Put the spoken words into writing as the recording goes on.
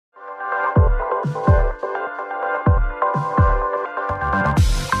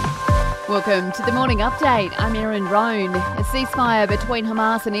Welcome to the Morning Update. I'm Erin Roan. A ceasefire between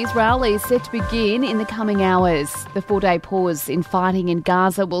Hamas and Israel is set to begin in the coming hours. The 4-day pause in fighting in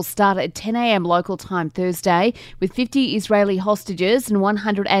Gaza will start at 10 a.m. local time Thursday, with 50 Israeli hostages and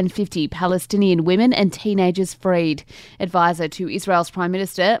 150 Palestinian women and teenagers freed. Advisor to Israel's Prime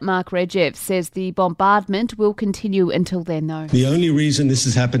Minister, Mark Regev, says the bombardment will continue until then, though. The only reason this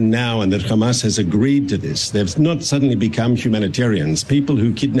has happened now and that Hamas has agreed to this, they've not suddenly become humanitarians. People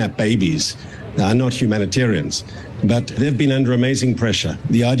who kidnap babies are not humanitarians, but they've been under amazing pressure.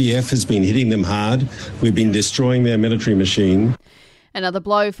 The IDF has been hitting them hard. We've been destroying their military machine. Another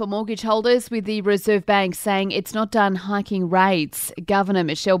blow for mortgage holders, with the Reserve Bank saying it's not done hiking rates. Governor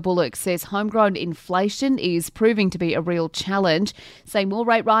Michelle Bullock says homegrown inflation is proving to be a real challenge, saying more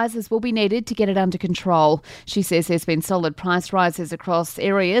rate rises will be needed to get it under control. She says there's been solid price rises across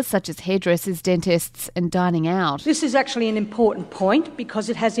areas such as hairdressers, dentists and dining out. This is actually an important point because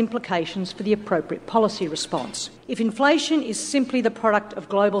it has implications for the appropriate policy response. If inflation is simply the product of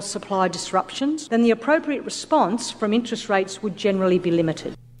global supply disruptions, then the appropriate response from interest rates would generally be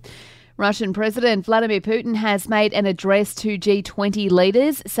limited. Russian President Vladimir Putin has made an address to G20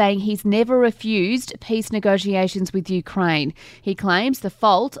 leaders, saying he's never refused peace negotiations with Ukraine. He claims the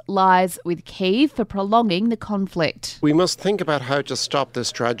fault lies with Kyiv for prolonging the conflict. We must think about how to stop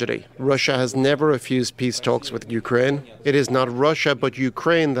this tragedy. Russia has never refused peace talks with Ukraine. It is not Russia but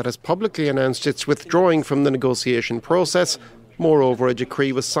Ukraine that has publicly announced it's withdrawing from the negotiation process. Moreover, a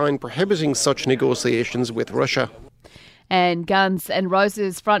decree was signed prohibiting such negotiations with Russia. And Guns N'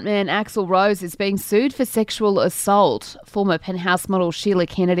 Roses frontman Axl Rose is being sued for sexual assault. Former Penthouse model Sheila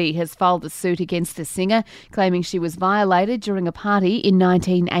Kennedy has filed a suit against the singer, claiming she was violated during a party in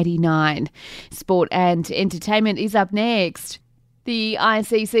 1989. Sport and entertainment is up next. The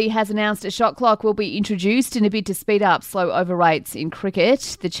ICC has announced a shot clock will be introduced in a bid to speed up slow over rates in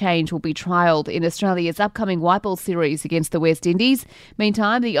cricket. The change will be trialled in Australia's upcoming white ball series against the West Indies.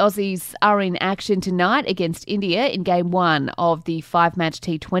 Meantime, the Aussies are in action tonight against India in Game 1 of the 5-match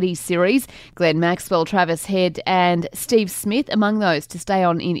T20 series. Glenn Maxwell, Travis Head and Steve Smith among those to stay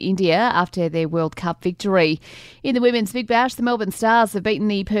on in India after their World Cup victory. In the Women's Big Bash, the Melbourne Stars have beaten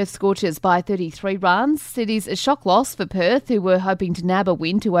the Perth Scorchers by 33 runs. It is a shock loss for Perth, who were hoping to nab a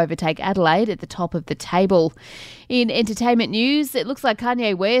win to overtake Adelaide at the top of the table. In entertainment news, it looks like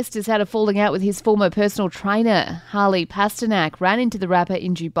Kanye West has had a falling out with his former personal trainer. Harley Pasternak ran into the rapper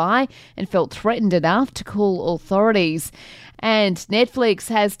in Dubai and felt threatened enough to call authorities. And Netflix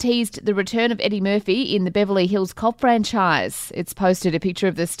has teased the return of Eddie Murphy in the Beverly Hills Cop franchise. It's posted a picture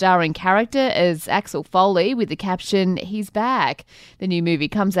of the starring character as Axel Foley with the caption, "He's back." The new movie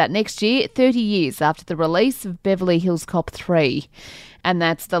comes out next year, 30 years after the release of Beverly Hills Cop 3. And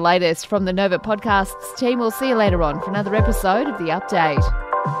that's the latest from the Nova Podcasts team. We'll see you later on for another episode of The Update.